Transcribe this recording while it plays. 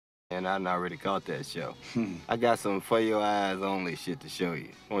And I done already caught that show. I got some for your eyes only shit to show you.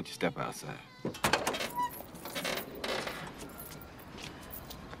 Why don't you step outside?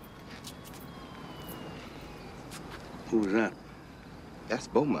 Who's that? That's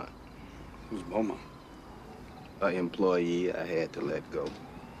Beaumont. Who's Beaumont? An employee I had to let go.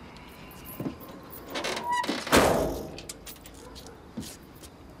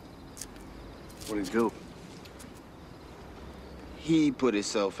 What'd he do? He put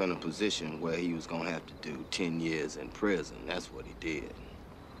himself in a position where he was gonna have to do 10 years in prison. That's what he did.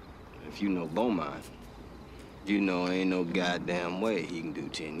 If you know Beaumont, you know ain't no goddamn way he can do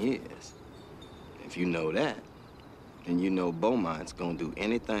 10 years. If you know that, then you know Beaumont's gonna do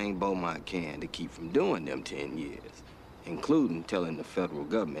anything Beaumont can to keep from doing them 10 years, including telling the federal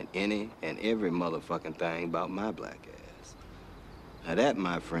government any and every motherfucking thing about my black ass. Now that,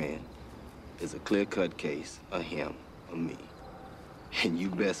 my friend, is a clear-cut case of him or me. And you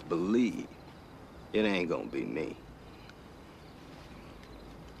best believe it ain't gonna be me.